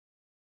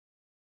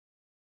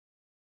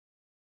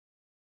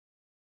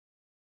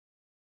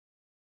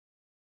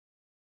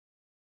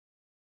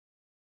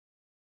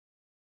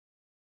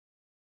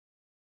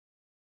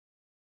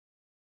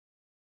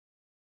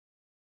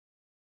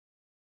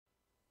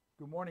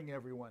Good morning,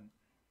 everyone.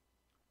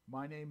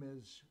 My name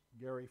is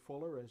Gary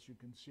Fuller, as you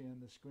can see on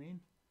the screen.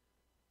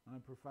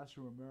 I'm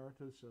Professor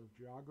Emeritus of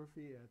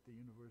Geography at the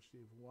University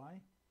of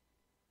Hawaii.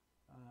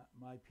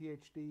 My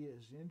PhD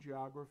is in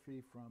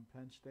Geography from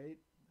Penn State.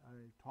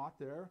 I taught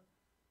there,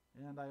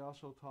 and I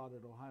also taught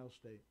at Ohio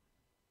State.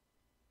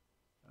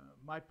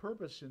 My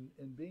purpose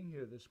in being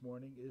here this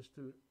morning is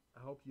to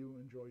help you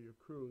enjoy your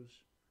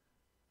cruise.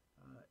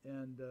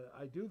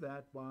 I do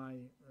that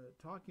by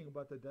talking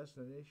about the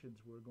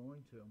destinations we're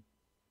going to.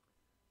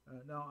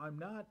 Now, I'm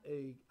not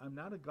a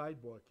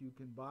guidebook. You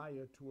can buy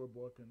a tour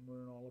book and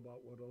learn all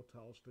about what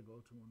hotels to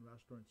go to and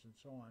restaurants and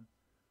so on.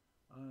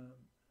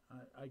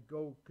 I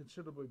go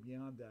considerably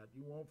beyond that.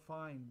 You won't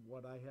find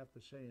what I have to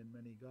say in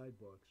many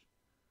guidebooks.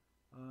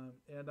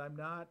 And I'm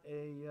not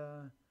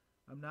a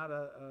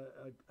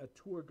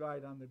tour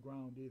guide on the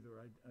ground either.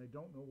 I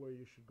don't know where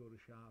you should go to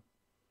shop.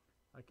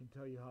 I can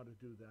tell you how to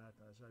do that,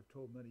 as I've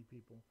told many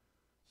people.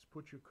 Just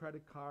put your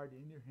credit card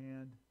in your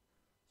hand,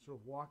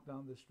 sort of walk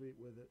down the street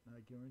with it, and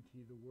I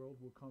guarantee the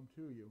world will come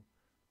to you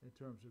in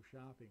terms of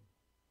shopping.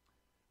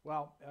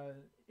 Well,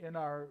 in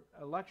our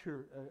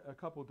lecture a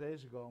couple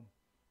days ago,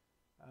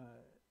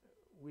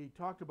 we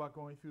talked about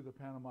going through the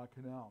Panama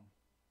Canal.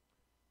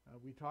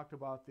 We talked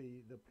about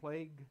the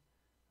plague,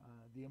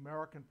 the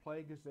American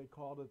plague as they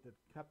called it, that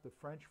kept the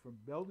French from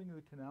building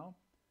the canal.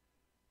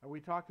 We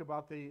talked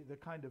about the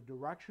kind of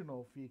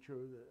directional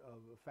feature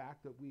of the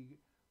fact that we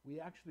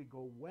actually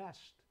go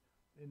west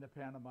in the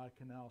Panama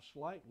Canal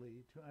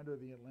slightly to enter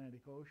the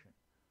Atlantic Ocean.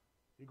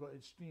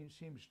 It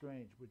seems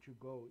strange, but you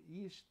go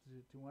east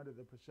to enter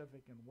the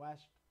Pacific and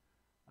west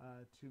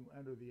to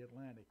enter the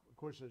Atlantic. Of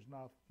course, there's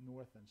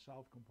north and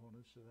south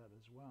components to that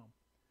as well.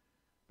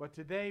 But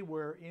today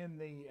we're in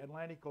the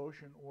Atlantic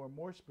Ocean, or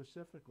more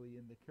specifically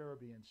in the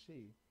Caribbean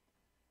Sea,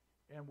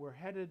 and we're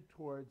headed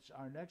towards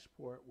our next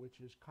port, which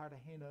is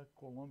Cartagena,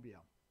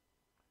 Colombia.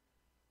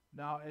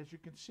 Now, as you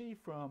can see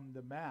from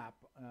the map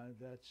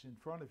that's in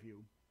front of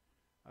you,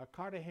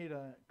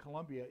 Cartagena,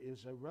 Colombia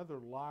is a rather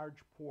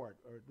large port,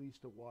 or at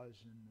least it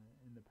was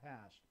in the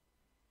past.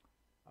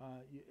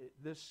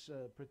 This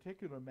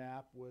particular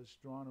map was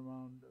drawn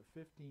around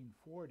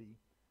 1540.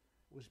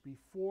 It was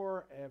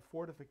before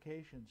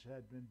fortifications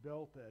had been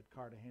built at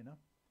Cartagena,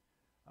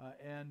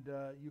 and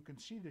you can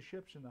see the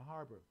ships in the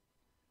harbor.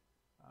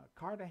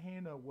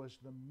 Cartagena was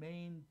the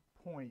main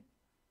point,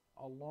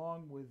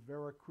 along with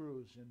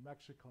Veracruz in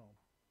Mexico,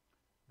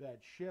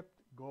 that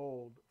shipped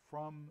gold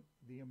from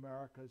the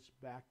Americas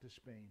back to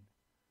Spain.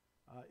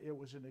 It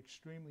was an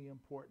extremely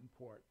important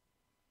port.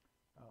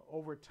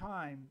 Over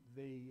time,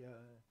 the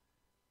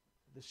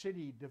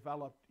city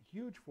developed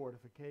huge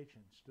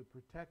fortifications to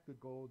protect the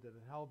gold that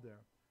it held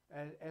there,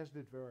 as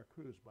did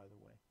Veracruz, by the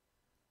way.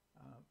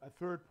 A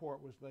third port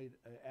was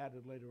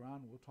added later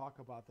on. We'll talk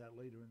about that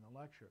later in the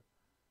lecture.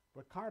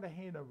 But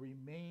Cartagena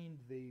remained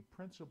the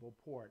principal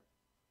port.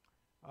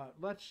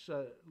 Let's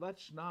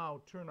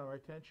now turn our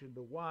attention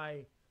to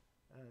why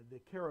the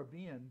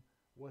Caribbean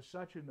was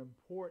such an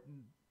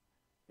important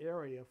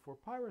area for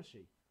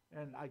piracy.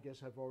 And I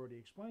guess I've already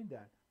explained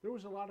that. There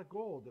was a lot of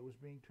gold that was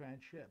being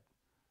transshipped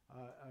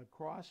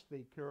across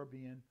the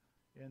Caribbean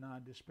and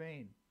on to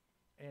Spain.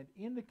 And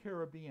in the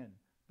Caribbean,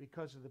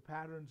 because of the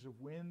patterns of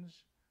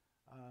winds,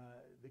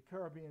 the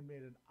Caribbean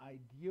made an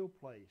ideal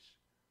place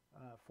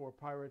for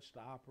pirates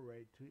to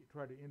operate, to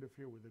try to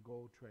interfere with the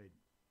gold trade.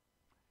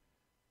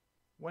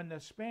 When the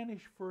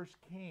Spanish first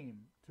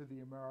came to the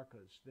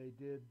Americas, they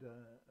did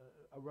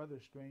a rather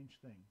strange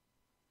thing.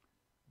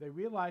 They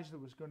realized it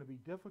was going to be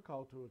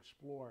difficult to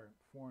explore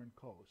foreign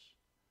coasts.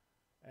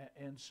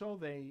 And so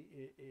they,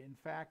 in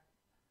fact,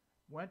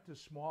 went to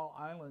small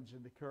islands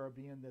in the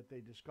Caribbean that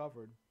they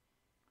discovered,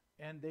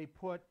 and they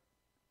put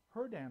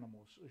herd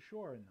animals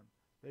ashore in them.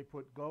 They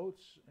put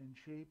goats and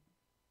sheep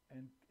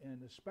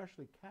and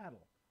especially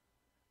cattle.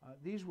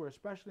 These were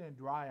especially in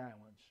dry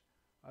islands.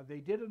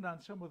 They did it on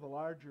some of the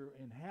larger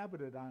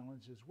inhabited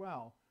islands as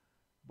well,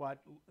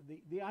 but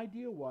the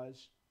idea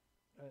was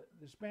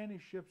the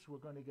Spanish ships were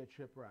going to get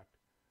shipwrecked.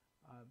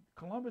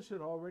 Columbus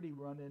had already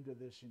run into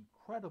this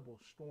incredible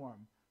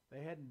storm.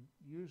 They hadn't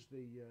used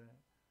the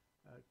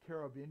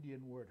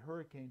Caribbean word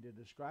hurricane to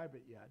describe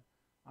it yet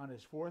on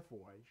his fourth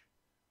voyage,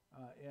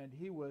 and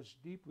he was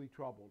deeply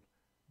troubled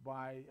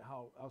by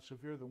how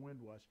severe the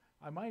wind was.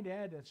 I might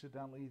add,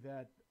 incidentally,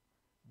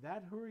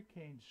 that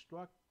hurricane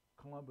struck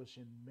Columbus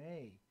in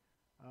May.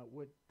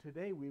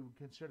 Today we would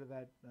consider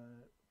that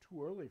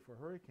too early for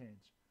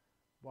hurricanes,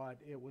 but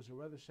it was a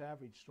rather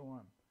savage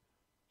storm.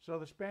 So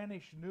the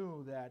Spanish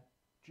knew that,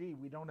 gee,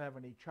 we don't have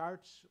any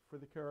charts for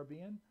the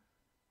Caribbean.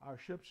 Our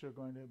ships are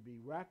going to be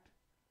wrecked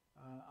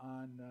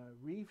on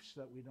reefs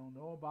that we don't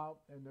know about,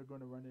 and they're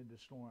going to run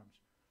into storms.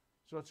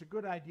 So it's a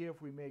good idea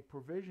if we make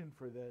provision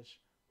for this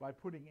by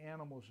putting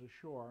animals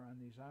ashore on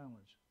these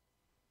islands.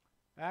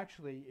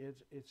 Actually,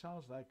 it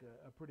sounds like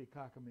a pretty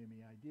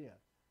cockamamie idea.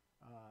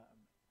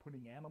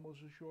 Putting animals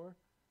ashore,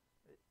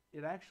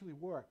 it actually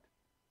worked.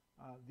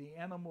 The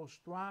animals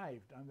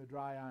thrived on the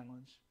dry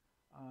islands.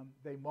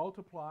 They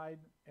multiplied,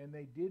 and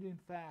they did in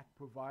fact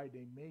provide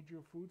a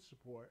major food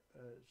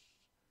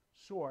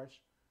source,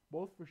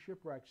 both for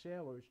shipwrecked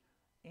sailors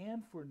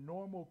and for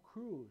normal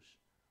crews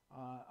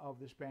of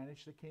the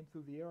Spanish that came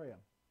through the area.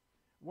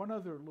 One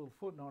other little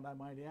footnote I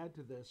might add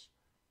to this,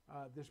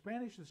 the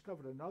Spanish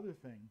discovered another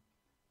thing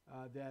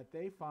that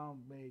they found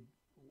made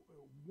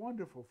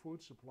wonderful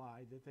food supply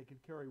that they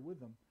could carry with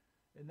them,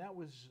 and that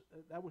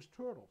was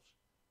turtles.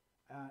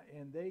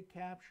 And they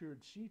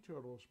captured sea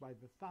turtles by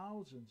the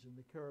thousands in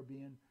the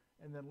Caribbean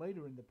and then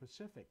later in the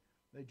Pacific.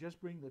 They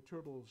just bring the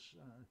turtles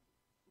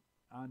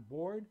on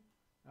board,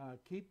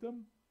 keep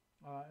them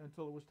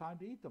until it was time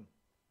to eat them.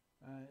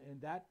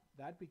 And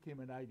that became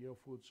an ideal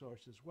food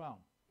source as well.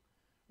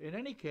 In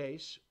any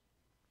case,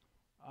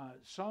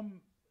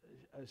 some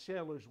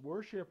sailors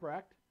were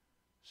shipwrecked,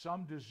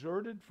 some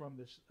deserted from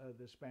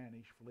the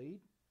Spanish fleet,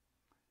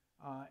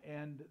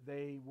 and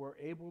they were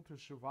able to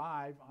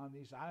survive on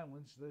these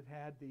islands that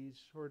had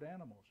these herd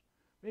animals.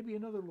 Maybe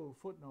another little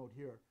footnote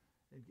here,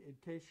 in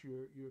case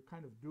you're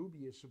kind of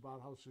dubious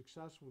about how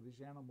successful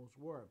these animals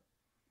were.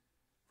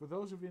 For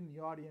those of you in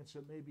the audience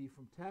that may be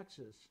from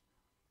Texas,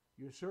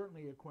 you're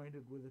certainly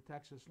acquainted with the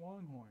Texas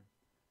Longhorn.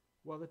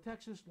 Well, the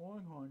Texas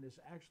Longhorn is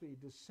actually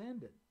a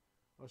descendant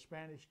of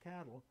Spanish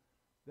cattle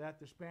that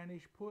the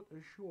Spanish put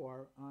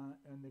ashore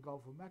in the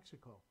Gulf of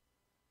Mexico.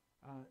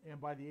 And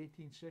by the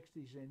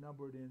 1860s, they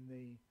numbered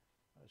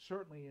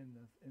certainly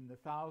in the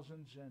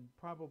thousands and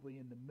probably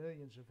in the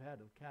millions of head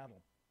of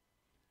cattle.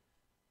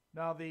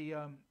 Now,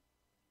 the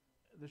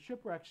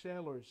shipwrecked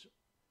sailors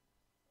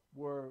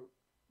were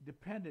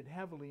depended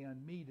heavily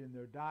on meat in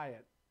their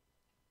diet,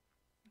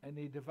 and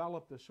they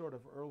developed a sort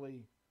of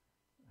early,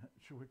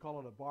 should we call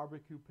it a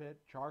barbecue pit,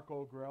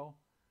 charcoal grill,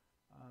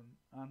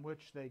 on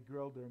which they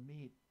grilled their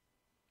meat.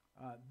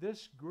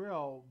 This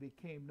grill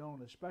became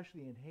known,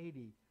 especially in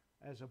Haiti,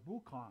 as a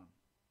boucan,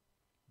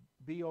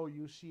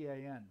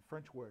 B-O-U-C-A-N,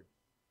 French word.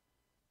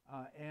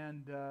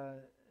 And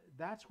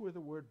that's where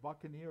the word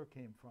buccaneer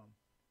came from.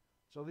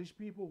 So these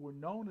people were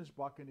known as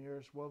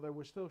buccaneers. Well, they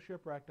were still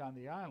shipwrecked on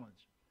the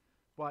islands.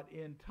 But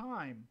in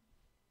time,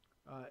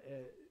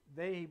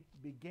 they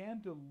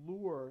began to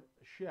lure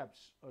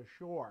ships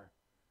ashore,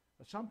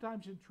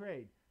 sometimes in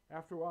trade.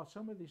 After a while,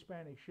 some of these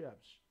Spanish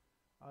ships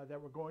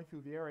that were going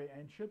through the area,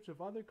 and ships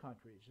of other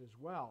countries as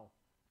well,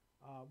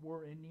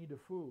 were in need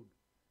of food.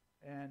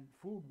 And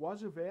food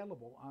was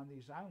available on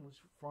these islands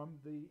from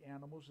the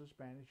animals the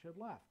Spanish had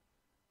left.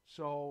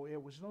 So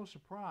it was no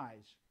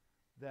surprise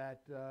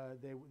that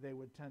they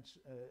would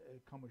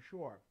come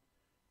ashore.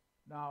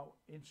 Now,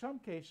 in some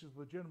cases,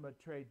 legitimate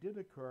trade did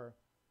occur,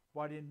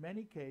 but in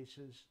many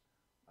cases,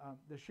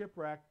 the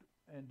shipwrecked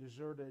and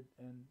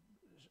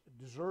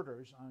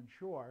deserters on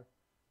shore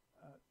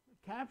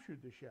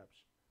captured the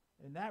ships.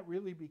 And that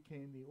really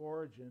became the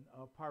origin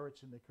of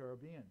Pirates in the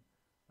Caribbean.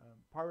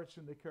 Pirates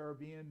in the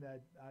Caribbean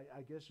that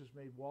I guess has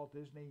made Walt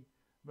Disney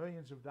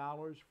millions of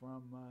dollars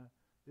from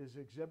his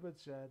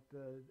exhibits at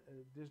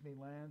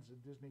Disneyland's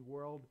and Disney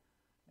World,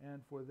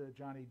 and for the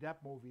Johnny Depp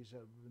movies that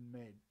have been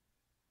made.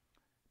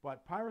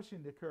 But Piracy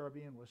in the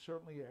Caribbean was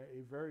certainly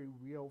a very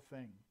real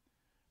thing.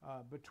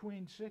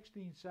 Between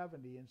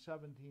 1670 and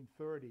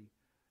 1730,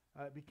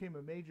 it became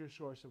a major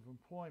source of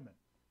employment.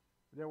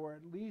 There were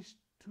at least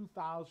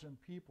 2,000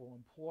 people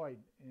employed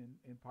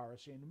in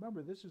piracy. And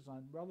remember, this is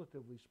on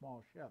relatively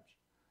small ships.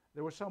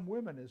 There were some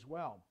women as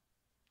well.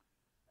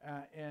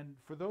 And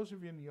for those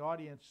of you in the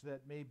audience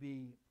that may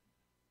be,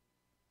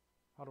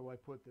 how do I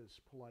put this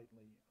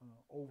politely,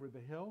 over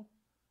the hill,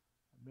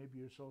 maybe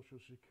your Social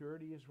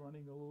Security is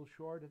running a little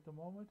short at the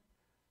moment,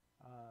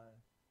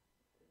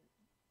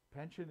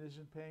 pension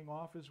isn't paying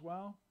off as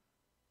well,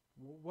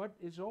 what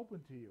is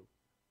open to you?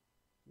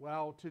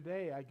 Well,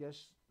 today, I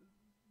guess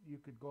you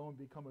could go and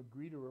become a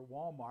greeter at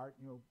Walmart,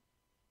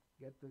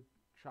 get the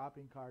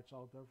shopping carts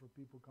out there for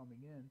people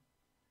coming in.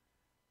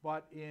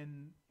 But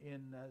in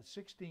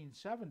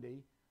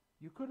 1670,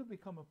 you could have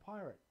become a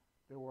pirate.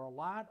 There were a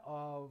lot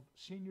of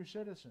senior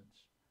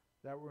citizens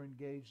that were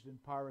engaged in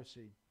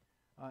piracy.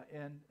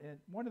 And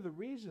one of the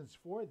reasons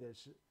for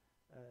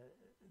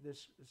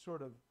this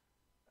sort of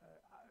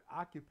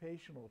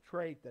occupational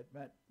trait that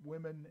meant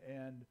women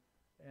and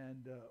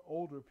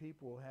older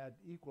people had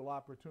equal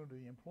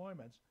opportunity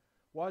employments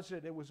was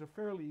that it was a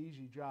fairly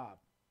easy job.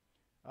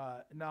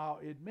 Now,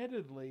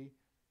 admittedly,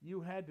 you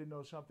had to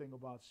know something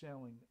about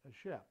sailing a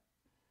ship,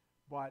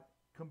 but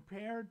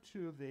compared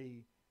to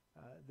the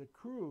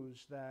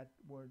crews that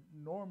were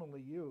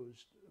normally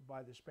used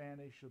by the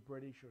Spanish or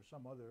British or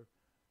some other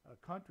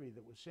country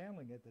that was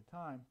sailing at the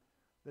time,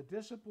 the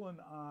discipline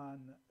on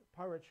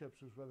pirate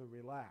ships was rather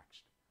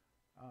relaxed,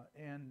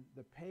 and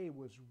the pay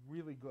was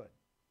really good.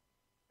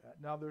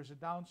 Now, there's a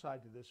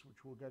downside to this,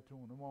 which we'll get to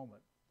in a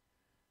moment.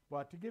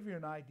 But to give you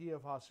an idea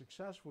of how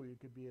successful you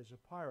could be as a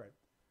pirate,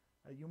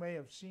 you may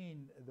have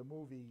seen the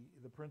movie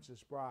The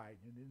Princess Bride,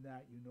 and in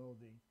that you know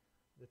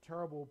the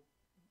terrible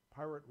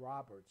pirate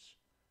Roberts,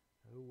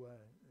 who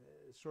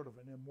is sort of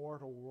an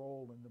immortal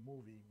role in the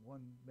movie,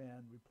 one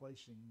man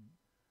replacing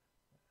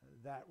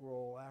that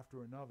role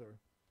after another.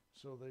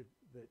 So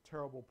the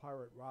terrible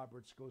pirate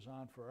Roberts goes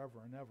on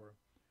forever and ever.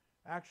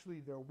 Actually,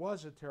 there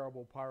was a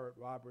terrible pirate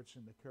Roberts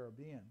in the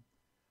Caribbean.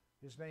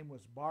 His name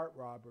was Bart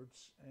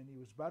Roberts, and he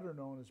was better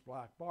known as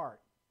Black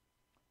Bart.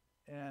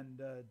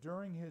 And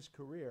during his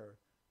career,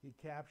 he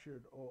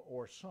captured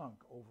or sunk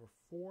over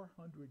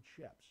 400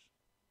 ships.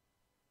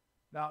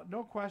 Now,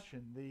 no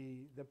question,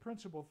 the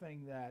principal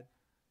thing that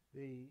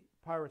the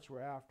pirates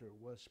were after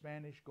was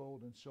Spanish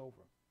gold and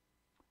silver.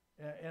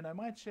 And I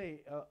might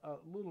say a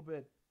little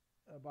bit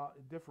about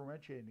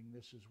differentiating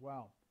this as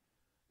well.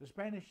 The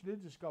Spanish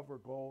did discover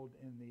gold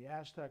in the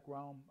Aztec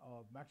realm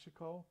of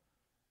Mexico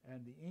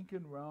and the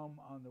Incan realm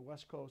on the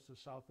west coast of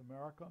South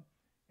America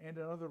and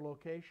in other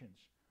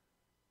locations.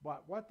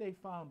 But what they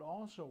found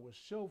also was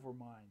silver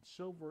mines,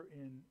 silver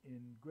in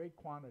great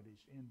quantities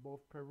in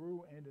both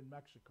Peru and in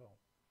Mexico.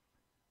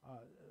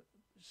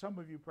 Some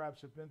of you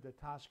perhaps have been to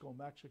Tasco,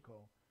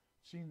 Mexico,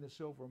 seen the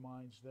silver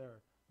mines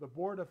there. The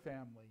Borda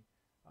family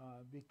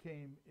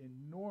became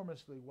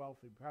enormously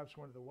wealthy, perhaps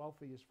one of the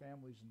wealthiest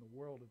families in the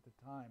world at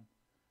the time,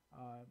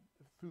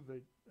 through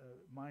the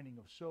mining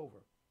of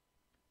silver.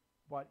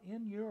 But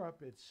in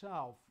Europe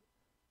itself,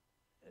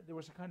 there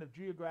was a kind of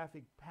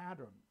geographic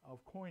pattern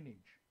of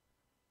coinage.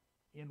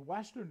 In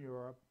Western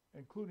Europe,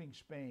 including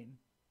Spain,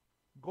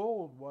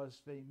 gold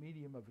was the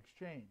medium of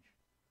exchange.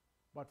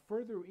 But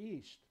further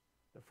east,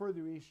 the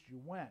further east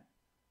you went,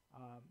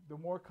 the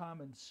more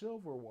common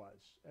silver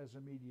was as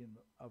a medium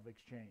of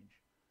exchange.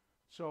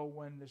 So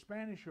when the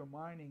Spanish are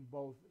mining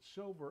both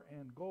silver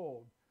and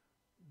gold,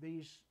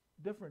 these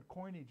different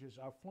coinages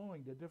are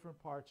flowing to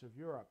different parts of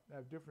Europe,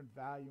 have different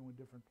value in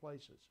different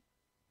places.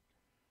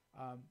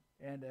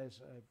 And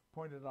as I've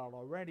pointed out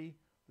already,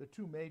 the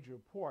two major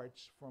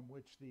ports from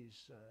which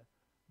these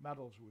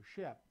metals were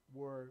shipped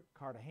were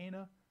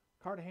Cartagena.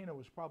 Cartagena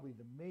was probably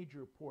the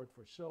major port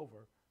for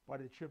silver,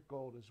 but it shipped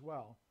gold as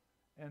well,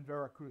 and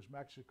Veracruz,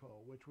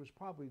 Mexico, which was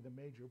probably the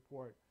major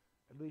port,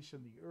 at least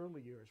in the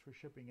early years, for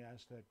shipping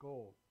Aztec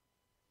gold.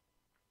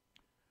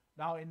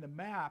 Now, in the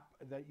map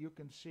that you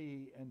can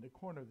see in the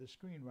corner of the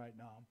screen right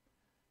now,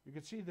 you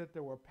can see that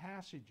there were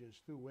passages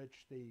through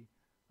which the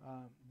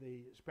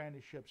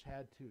Spanish ships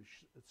had to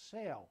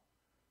sail.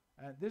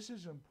 And this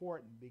is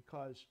important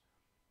because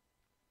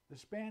the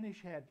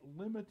Spanish had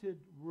limited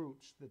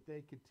routes that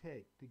they could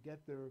take to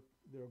get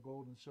their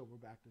gold and silver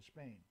back to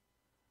Spain.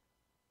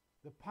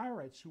 The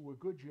pirates, who were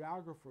good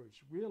geographers,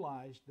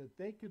 realized that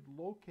they could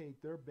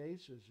locate their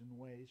bases in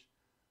ways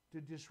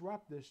to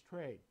disrupt this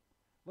trade.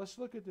 Let's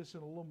look at this in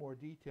a little more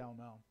detail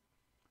now.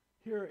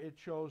 Here it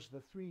shows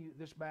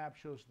this map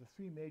shows the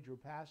three major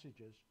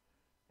passages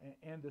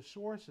and the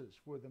sources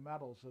for the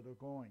metals that are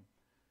going.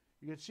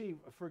 You can see,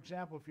 for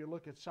example, if you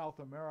look at South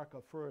America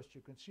first,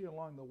 you can see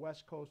along the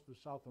west coast of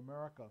South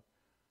America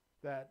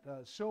that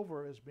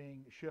silver is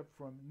being shipped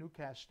from New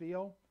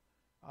Castile.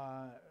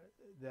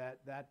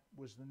 That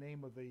was the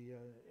name of the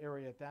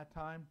area at that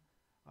time,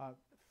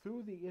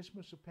 through the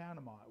Isthmus of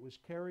Panama. It was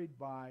carried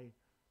by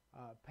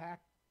pack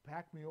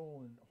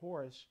mule and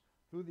horse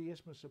through the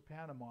Isthmus of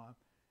Panama,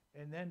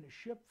 and then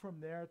shipped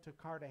from there to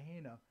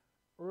Cartagena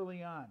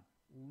early on.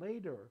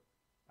 Later,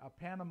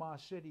 Panama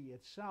City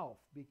itself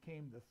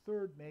became the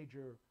third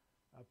major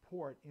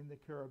port in the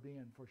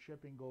Caribbean for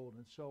shipping gold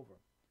and silver.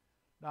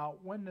 Now,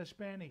 when the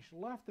Spanish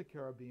left the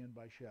Caribbean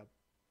by ship,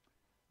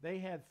 they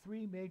had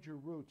three major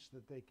routes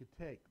that they could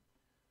take.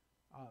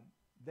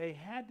 They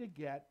had to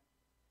get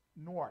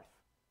north.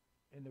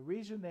 And the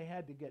reason they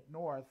had to get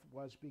north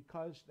was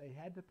because they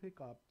had to pick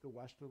up the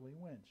westerly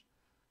winds.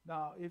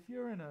 Now, if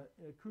you're in a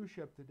cruise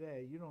ship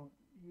today,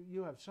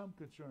 you have some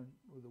concern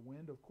with the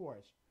wind, of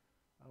course.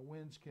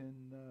 Winds can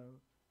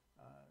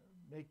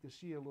make the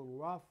sea a little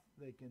rough.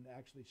 They can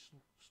actually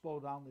slow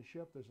down the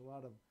ship. There's a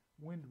lot of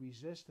wind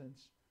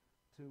resistance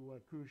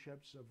to cruise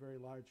ships, very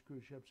large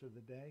cruise ships of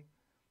the day.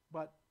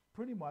 But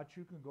pretty much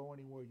you can go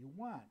anywhere you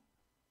want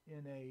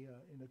in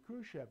a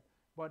cruise ship.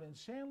 But in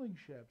sailing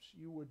ships,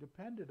 you were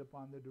dependent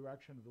upon the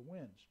direction of the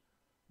winds.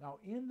 Now,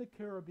 in the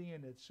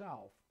Caribbean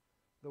itself,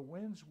 the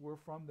winds were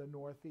from the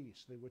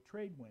northeast. They were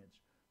trade winds.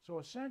 So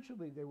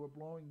essentially, they were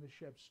blowing the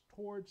ships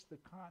towards the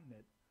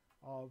continent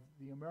of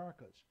the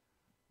Americas.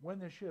 When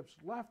the ships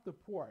left the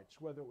ports,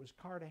 whether it was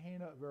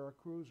Cartagena,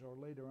 Veracruz, or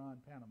later on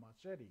Panama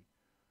City,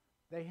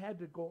 they had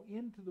to go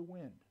into the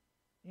wind,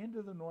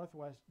 into the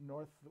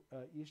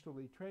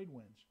northeasterly trade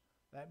winds.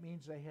 That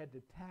means they had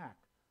to tack.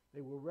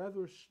 They were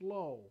rather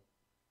slow,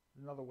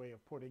 another way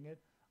of putting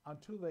it,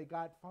 until they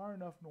got far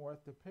enough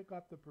north to pick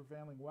up the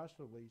prevailing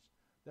westerlies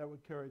that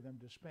would carry them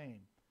to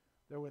Spain.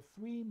 There were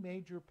three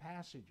major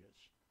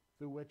passages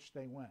through which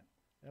they went.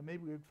 And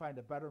maybe we would find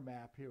a better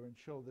map here and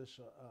show this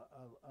in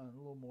a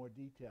little more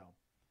detail.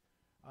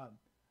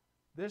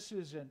 This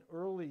is an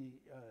early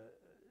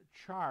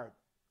chart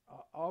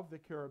of the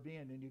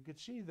Caribbean, and you can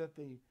see that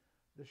the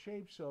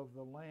shapes of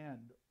the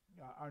land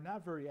are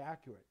not very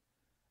accurate.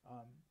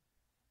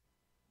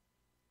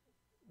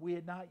 We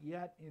had not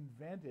yet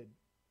invented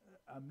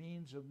a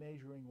means of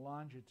measuring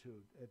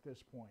longitude at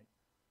this point.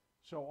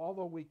 So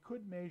although we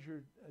could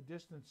measure a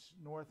distance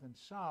north and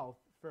south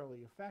fairly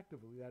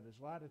effectively, that is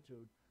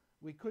latitude,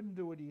 we couldn't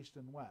do it east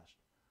and west.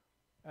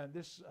 And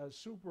this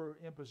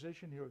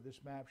superimposition here of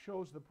this map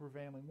shows the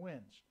prevailing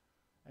winds.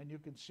 And you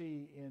can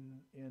see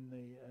in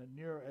the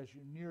as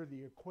you near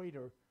the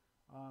equator,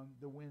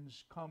 the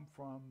winds come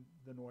from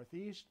the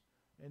northeast,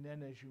 and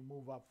then as you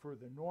move up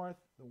further north,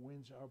 the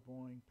winds are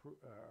blowing,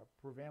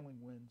 prevailing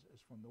winds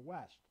is from the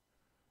west.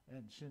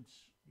 And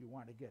since you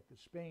want to get to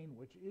Spain,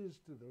 which is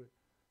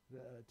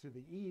to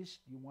the east,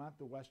 you want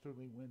the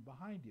westerly wind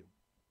behind you.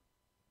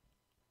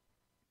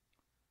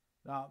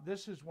 Now,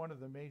 this is one of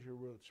the major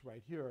routes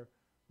right here.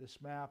 This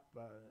map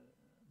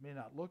may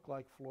not look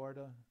like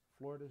Florida.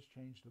 Florida's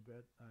changed a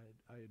bit,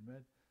 I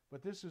admit,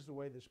 but this is the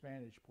way the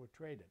Spanish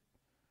portrayed it.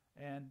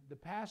 And the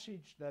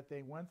passage that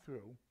they went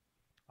through,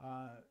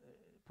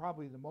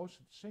 probably the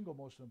single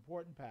most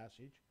important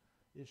passage,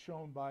 is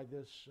shown by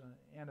this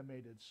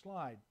animated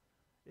slide.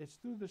 It's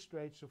through the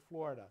Straits of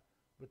Florida,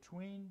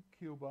 between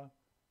Cuba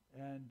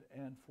and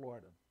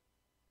Florida.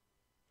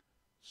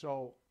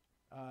 So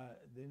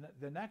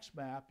the next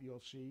map you'll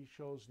see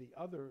shows the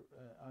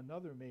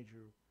another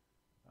major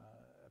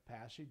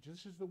passage.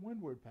 This is the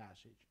Windward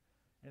Passage,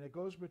 and it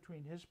goes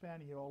between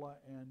Hispaniola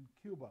and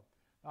Cuba.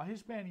 Now,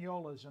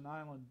 Hispaniola is an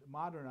island,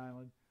 modern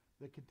island,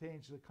 that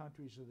contains the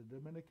countries of the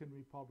Dominican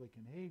Republic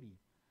and Haiti.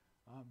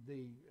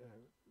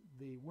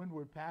 The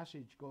Windward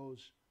Passage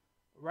goes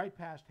right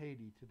past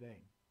Haiti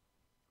today.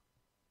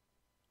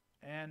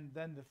 And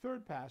then the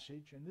third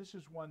passage, and this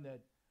is one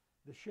that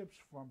the ships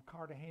from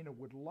Cartagena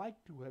would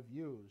like to have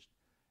used,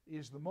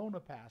 is the Mona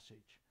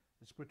Passage.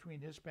 It's between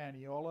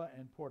Hispaniola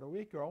and Puerto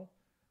Rico,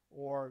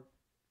 or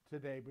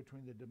today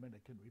between the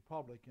Dominican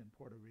Republic and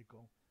Puerto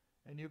Rico.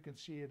 And you can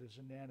see it as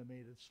an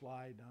animated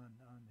slide on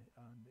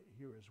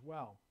here as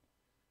well.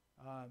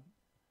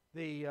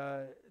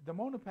 The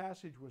Mona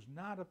Passage was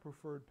not a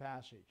preferred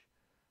passage.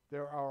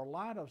 There are a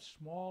lot of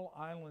small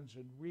islands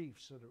and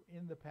reefs that are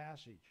in the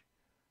passage.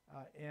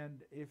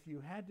 And if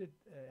you had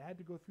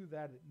to go through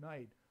that at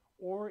night,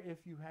 or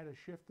if you had a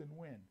shift in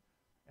wind,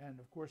 and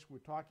of course we're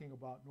talking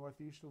about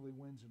northeasterly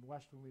winds and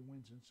westerly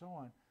winds and so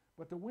on,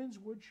 but the winds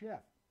would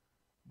shift.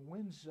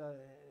 Winds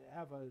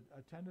have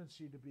a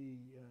tendency to be,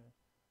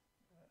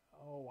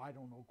 I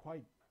don't know,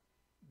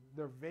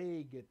 they're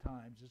vague at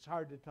times. It's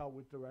hard to tell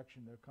what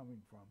direction they're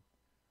coming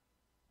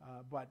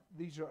from. But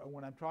these are,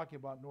 when I'm talking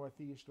about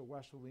northeast or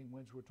westerly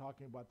winds, we're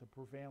talking about the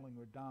prevailing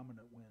or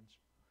dominant winds.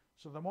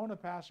 So the Mona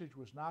Passage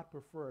was not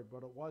preferred,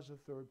 but it was a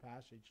third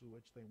passage through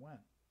which they went.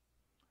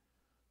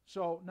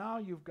 So now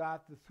you've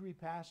got the three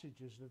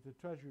passages that the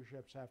treasure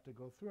ships have to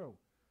go through.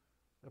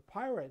 The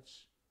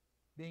pirates,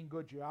 being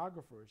good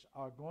geographers,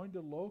 are going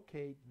to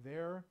locate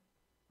their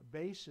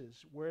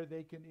bases where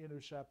they can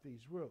intercept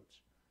these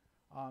routes.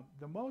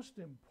 The most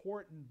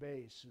important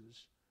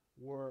bases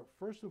were,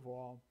 first of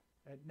all,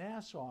 at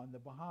Nassau in the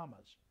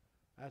Bahamas.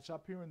 That's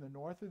up here in the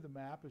north of the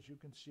map, as you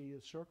can see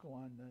a circle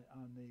on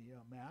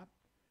the map.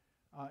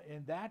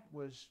 And that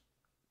was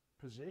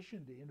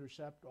positioned to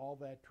intercept all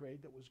that trade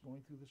that was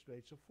going through the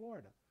Straits of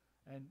Florida.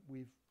 And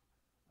we've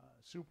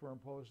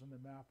superimposed on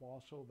the map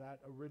also that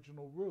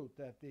original route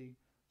that the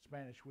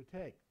Spanish would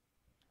take.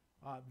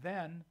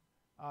 Then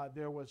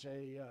there was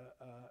a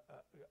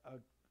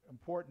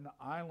important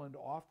island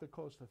off the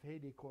coast of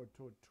Haiti called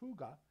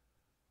Tortuga,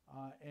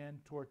 and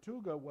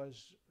Tortuga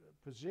was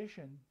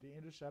positioned to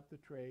intercept the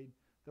trade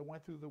that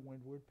went through the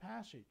Windward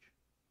Passage.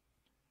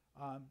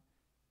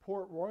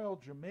 Port Royal,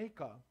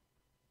 Jamaica,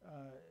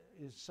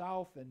 is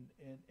south,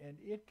 and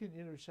it can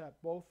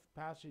intercept both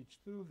passage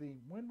through the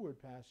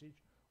Windward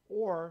Passage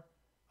or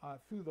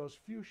through those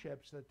few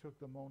ships that took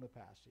the Mona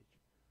Passage.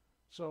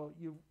 So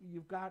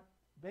you've got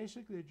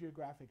basically a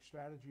geographic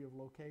strategy of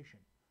location.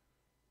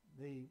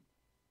 The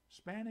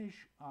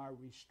Spanish are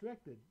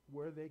restricted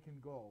where they can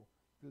go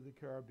through the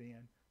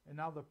Caribbean, and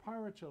now the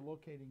pirates are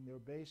locating their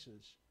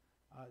bases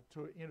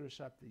to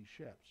intercept these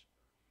ships.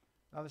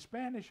 Now the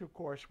Spanish, of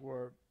course,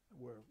 were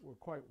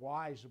quite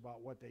wise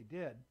about what they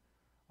did.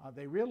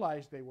 They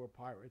realized they were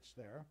pirates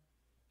there,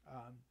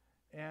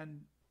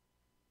 and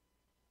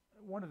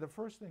one of the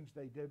first things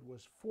they did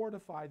was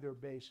fortify their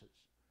bases.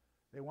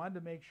 They wanted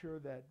to make sure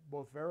that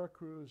both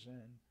Veracruz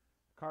and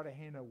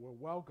Cartagena were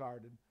well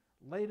guarded.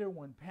 Later,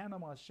 when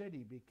Panama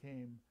City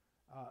became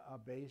a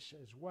base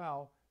as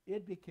well,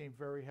 it became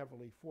very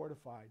heavily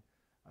fortified.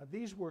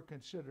 These were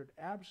considered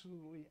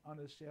absolutely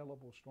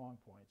unassailable strong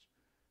points.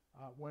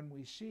 When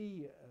we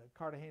see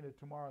Cartagena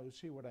tomorrow, you'll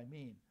see what I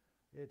mean.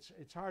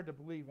 It's hard to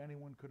believe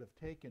anyone could have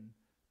taken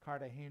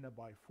Cartagena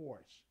by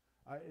force,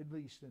 at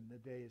least in the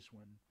days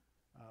when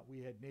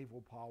we had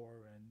naval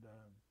power and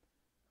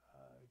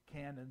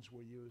cannons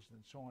were used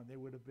and so on. They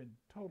would have been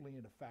totally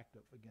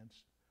ineffective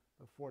against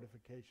the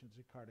fortifications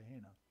at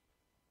Cartagena.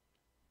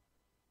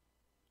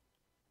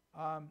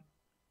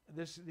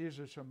 These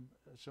are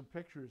some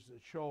pictures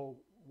that show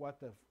what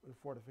the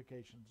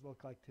fortifications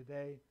look like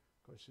today.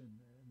 Of course, in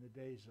the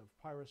days of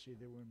piracy,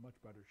 they were in much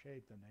better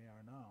shape than they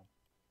are now.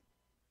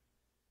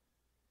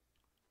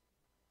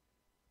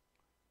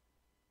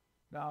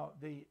 Now,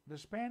 the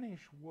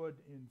Spanish would,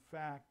 in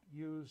fact,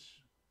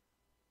 use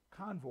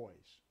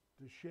convoys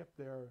to ship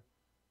their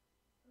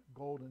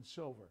gold and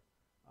silver.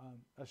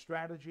 A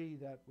strategy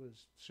that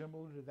was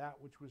similar to that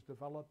which was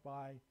developed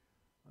by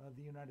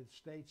the United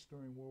States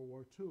during World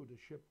War II to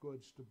ship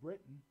goods to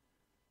Britain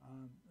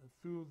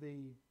through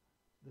the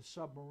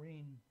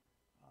submarine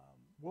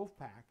wolf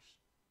packs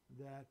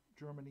that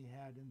Germany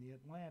had in the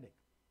Atlantic.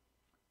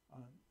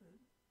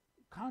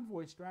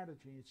 Convoy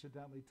strategy,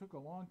 incidentally, took a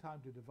long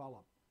time to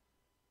develop.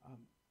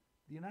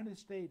 The United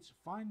States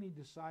finally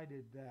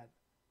decided that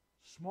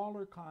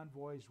smaller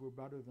convoys were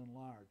better than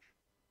large.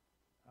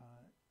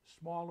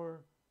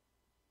 Smaller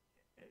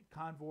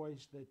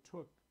convoys that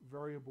took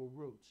variable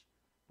routes.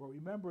 But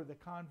remember, the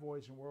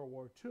convoys in World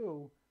War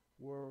II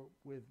were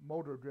with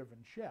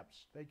motor-driven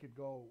ships. They could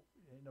go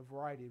in a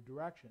variety of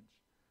directions,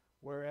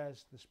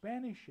 whereas the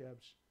Spanish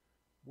ships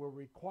were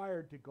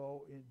required to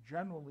go,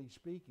 generally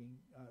speaking,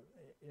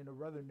 in a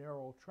rather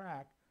narrow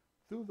track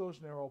through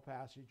those narrow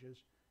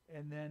passages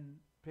and then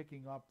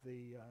picking up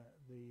the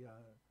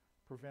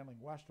prevailing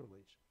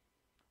westerlies.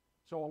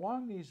 So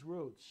along these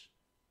routes,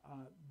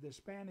 the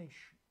Spanish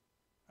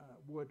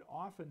would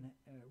often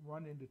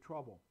run into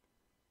trouble.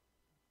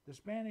 The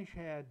Spanish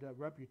had a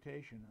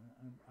reputation,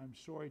 I'm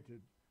sorry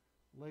to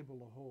label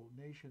the whole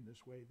nation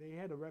this way, they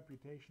had a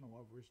reputation,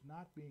 however, as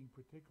not being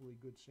particularly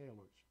good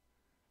sailors.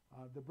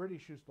 The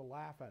British used to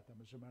laugh at them,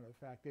 as a matter of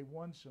fact. They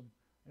won some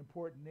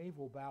important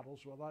naval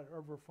battles without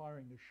ever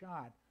firing a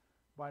shot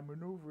by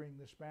maneuvering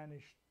the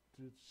Spanish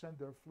to send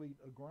their fleet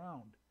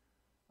aground.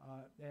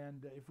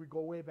 And if we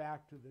go way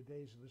back to the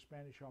days of the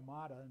Spanish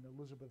Armada and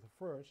Elizabeth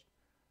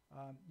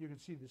I, you can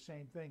see the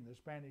same thing. The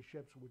Spanish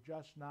ships were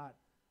just not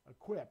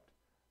equipped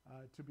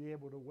to be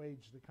able to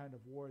wage the kind of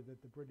war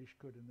that the British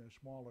could in their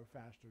smaller,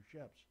 faster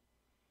ships.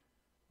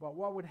 But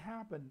what would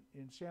happen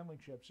in sailing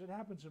ships, it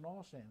happens in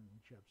all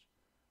sailing ships.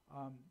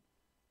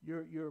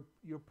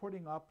 You're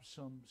putting up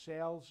some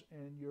sails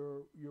and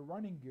your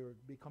running gear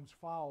becomes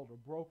fouled or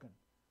broken.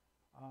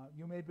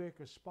 You may break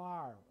a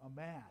spar, a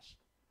mast.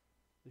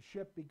 The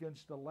ship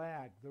begins to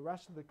lag. The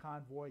rest of the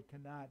convoy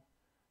cannot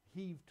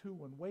heave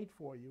to and wait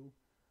for you.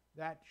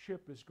 That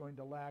ship is going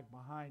to lag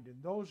behind,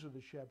 and those are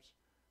the ships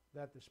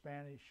that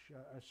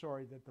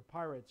that the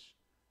pirates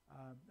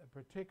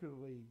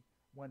particularly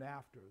went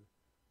after.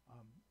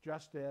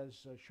 Just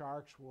as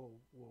sharks will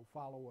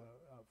follow,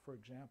 for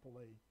example,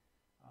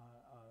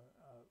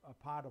 a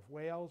pod of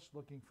whales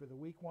looking for the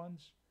weak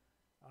ones,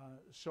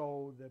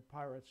 so the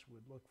pirates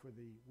would look for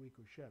the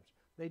weaker ships.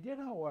 They did,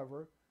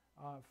 however,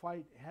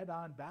 fight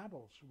head-on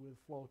battles with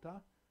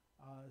flota,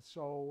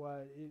 so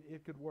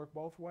it could work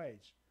both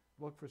ways.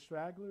 Look for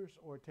stragglers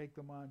or take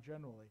them on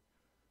generally.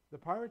 The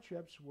pirate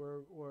ships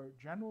were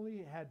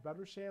generally had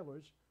better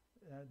sailors.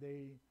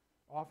 They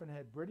often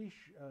had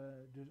British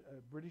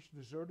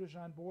deserters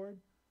on board.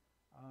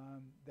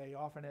 They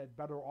often had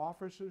better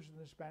officers than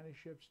the Spanish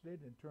ships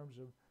did in terms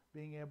of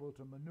being able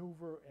to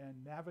maneuver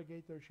and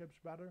navigate their ships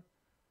better.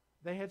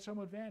 They had some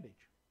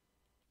advantage.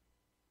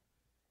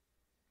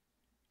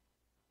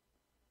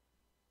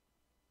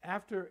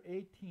 After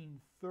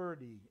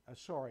 1730,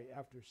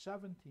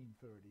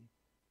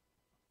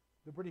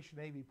 the British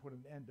Navy put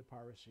an end to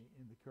piracy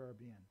in the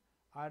Caribbean.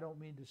 I don't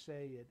mean to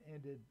say it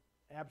ended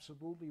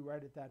absolutely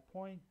right at that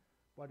point,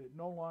 but it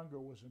no longer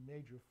was a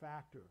major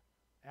factor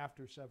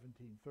after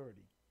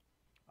 1730.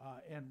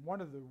 And one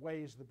of the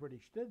ways the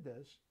British did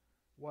this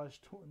was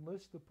to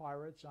enlist the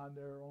pirates on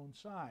their own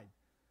side.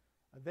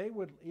 They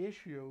would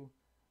issue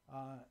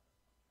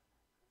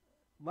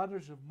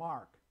letters of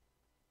marque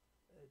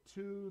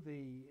to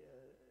the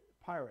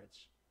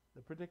pirates,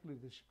 particularly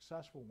the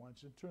successful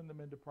ones, and turn them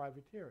into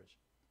privateers.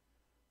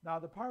 Now,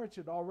 the pirates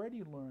had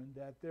already learned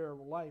that their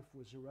life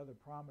was a rather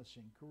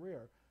promising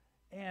career,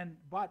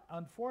 but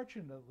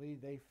unfortunately,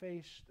 they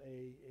faced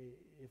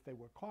if they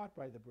were caught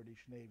by the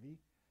British Navy,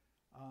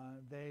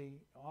 they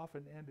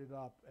often ended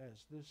up,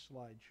 as this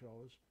slide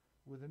shows,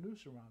 with a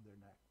noose around their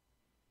neck.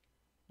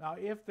 Now,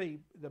 if the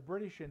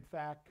British, in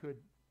fact, could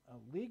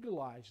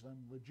legalize them,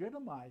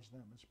 legitimize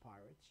them as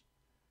pirates,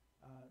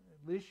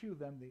 issue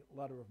them the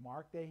letter of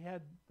marque, they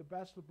had the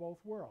best of both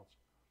worlds.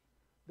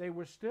 They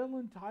were still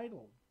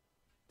entitled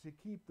to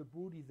keep the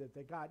booty that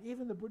they got.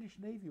 Even the British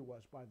Navy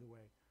was, by the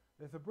way.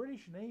 If the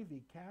British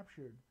Navy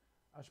captured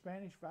a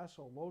Spanish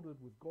vessel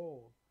loaded with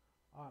gold,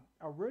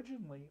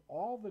 originally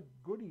all the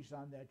goodies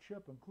on that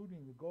ship,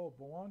 including the gold,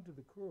 belonged to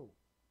the crew.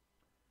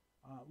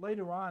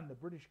 Later on, the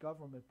British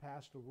government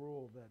passed a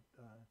rule that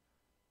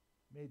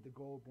made the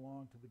gold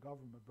belong to the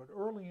government. But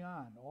early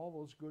on, all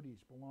those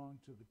goodies belonged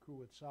to the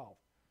crew itself.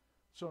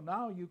 So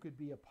now you could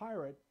be a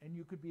pirate, and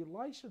you could be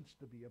licensed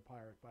to be a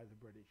pirate by the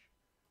British.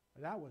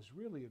 That was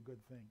really a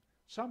good thing.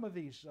 Some of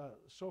these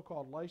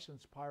so-called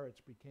licensed pirates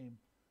became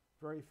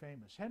very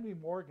famous. Henry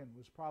Morgan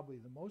was probably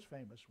the most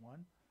famous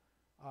one.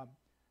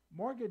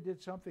 Morgan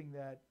did something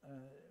that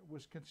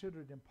was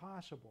considered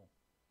impossible.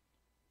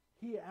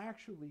 He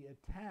actually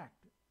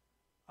attacked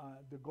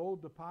the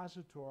gold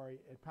depository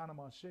at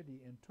Panama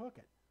City and took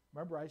it.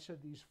 Remember, I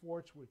said these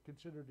forts were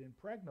considered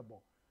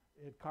impregnable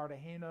at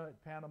Cartagena,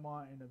 at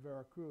Panama, and at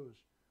Veracruz.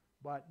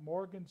 but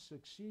Morgan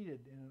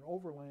succeeded in an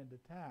overland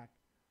attack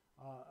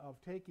of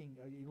taking,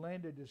 he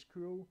landed his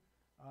crew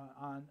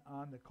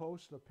on the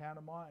coast of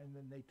Panama, and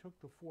then they took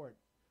the fort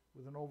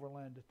with an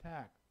overland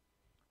attack.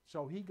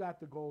 So he got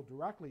the gold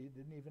directly. He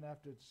didn't even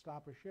have to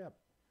stop a ship.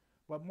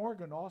 But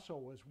Morgan also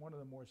was one of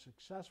the more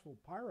successful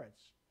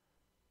pirates,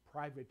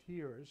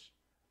 privateers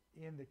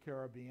in the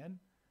Caribbean.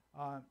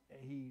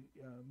 He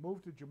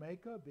moved to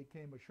Jamaica,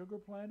 became a sugar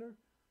planter,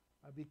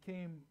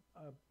 became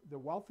the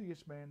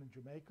wealthiest man in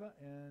Jamaica,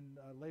 and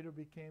later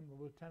became the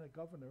lieutenant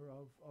governor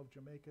of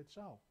Jamaica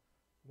itself.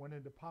 Went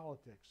into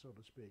politics, so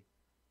to speak.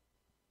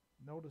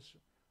 Notice,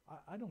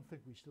 I don't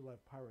think we still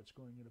have pirates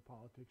going into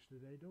politics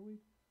today, do we?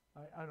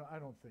 I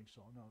don't think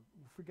so, no.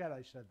 Forget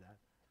I said that.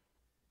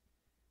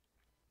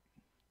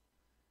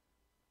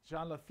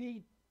 Jean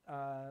Lafitte,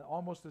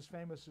 almost as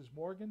famous as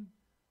Morgan,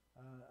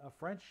 a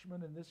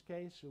Frenchman in this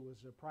case, who was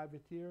a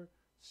privateer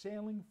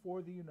sailing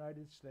for the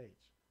United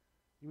States.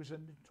 He was a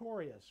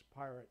notorious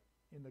pirate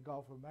in the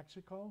Gulf of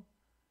Mexico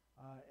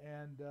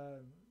and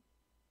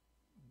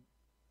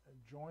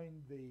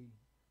joined the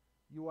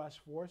U.S.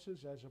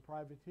 forces as a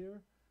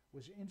privateer,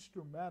 was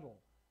instrumental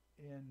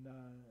in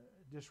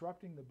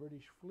disrupting the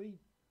British fleet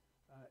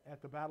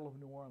at the Battle of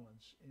New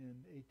Orleans in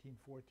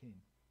 1814.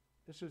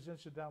 This was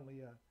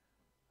incidentally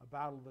a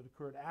battle that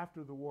occurred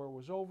after the war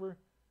was over,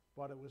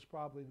 but it was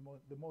probably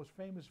the most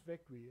famous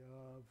victory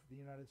of the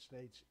United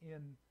States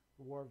in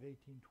the War of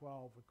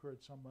 1812,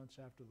 occurred some months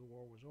after the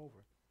war was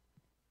over.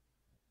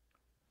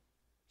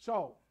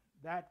 So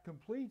that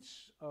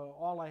completes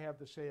all I have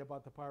to say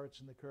about the pirates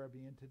in the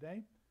Caribbean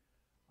today.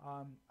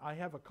 I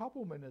have a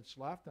couple minutes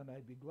left, and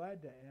I'd be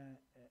glad to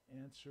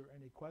answer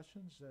any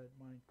questions that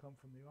might come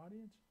from the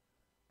audience.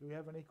 Do we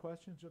have any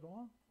questions at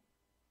all?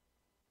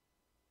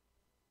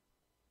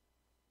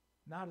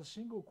 Not a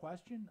single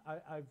question.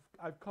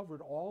 I've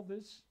covered all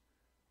this.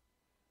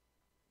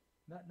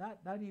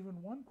 Not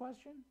even one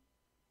question.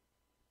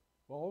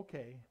 Well,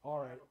 okay, all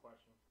right. I have a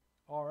question.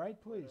 All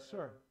right, please, sir.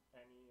 Were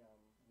there any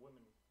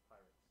women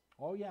pirates?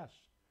 Oh yes,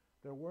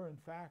 there were. In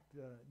fact,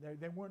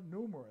 they weren't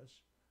numerous,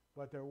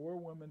 but there were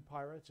women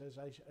pirates. As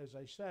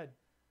I said,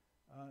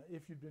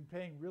 if you'd been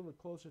paying really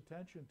close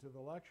attention to the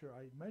lecture,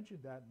 I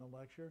mentioned that in the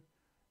lecture,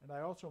 and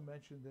I also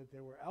mentioned that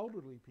there were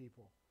elderly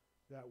people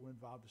that were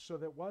involved. So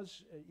there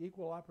was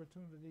equal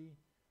opportunity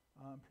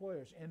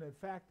employers. And in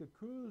fact, the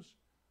crews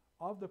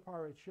of the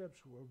pirate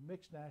ships were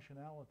mixed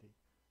nationality.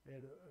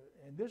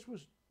 And this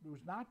was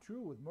not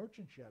true with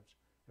merchant ships.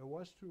 It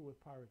was true with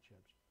pirate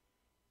ships.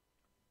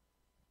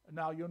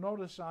 Now you'll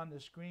notice on the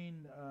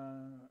screen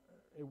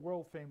a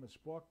world famous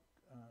book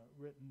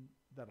written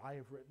that I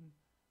have written,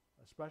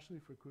 especially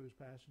for cruise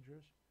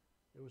passengers.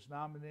 It was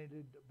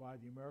nominated by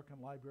the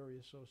American Library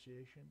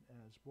Association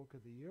as Book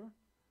of the Year.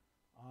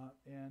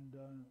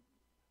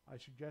 I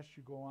suggest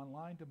you go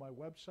online to my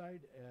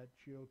website at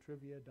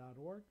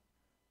geotrivia.org.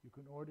 You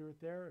can order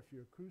it there. If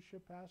you're a cruise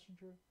ship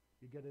passenger,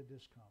 you get a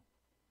discount.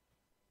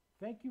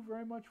 Thank you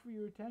very much for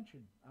your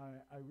attention.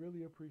 I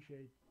really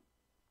appreciate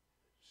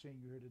seeing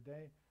you here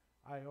today.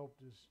 I hope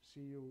to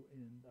see you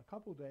in a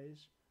couple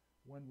days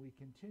when we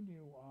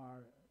continue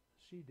our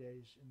sea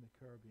days in the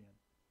Caribbean.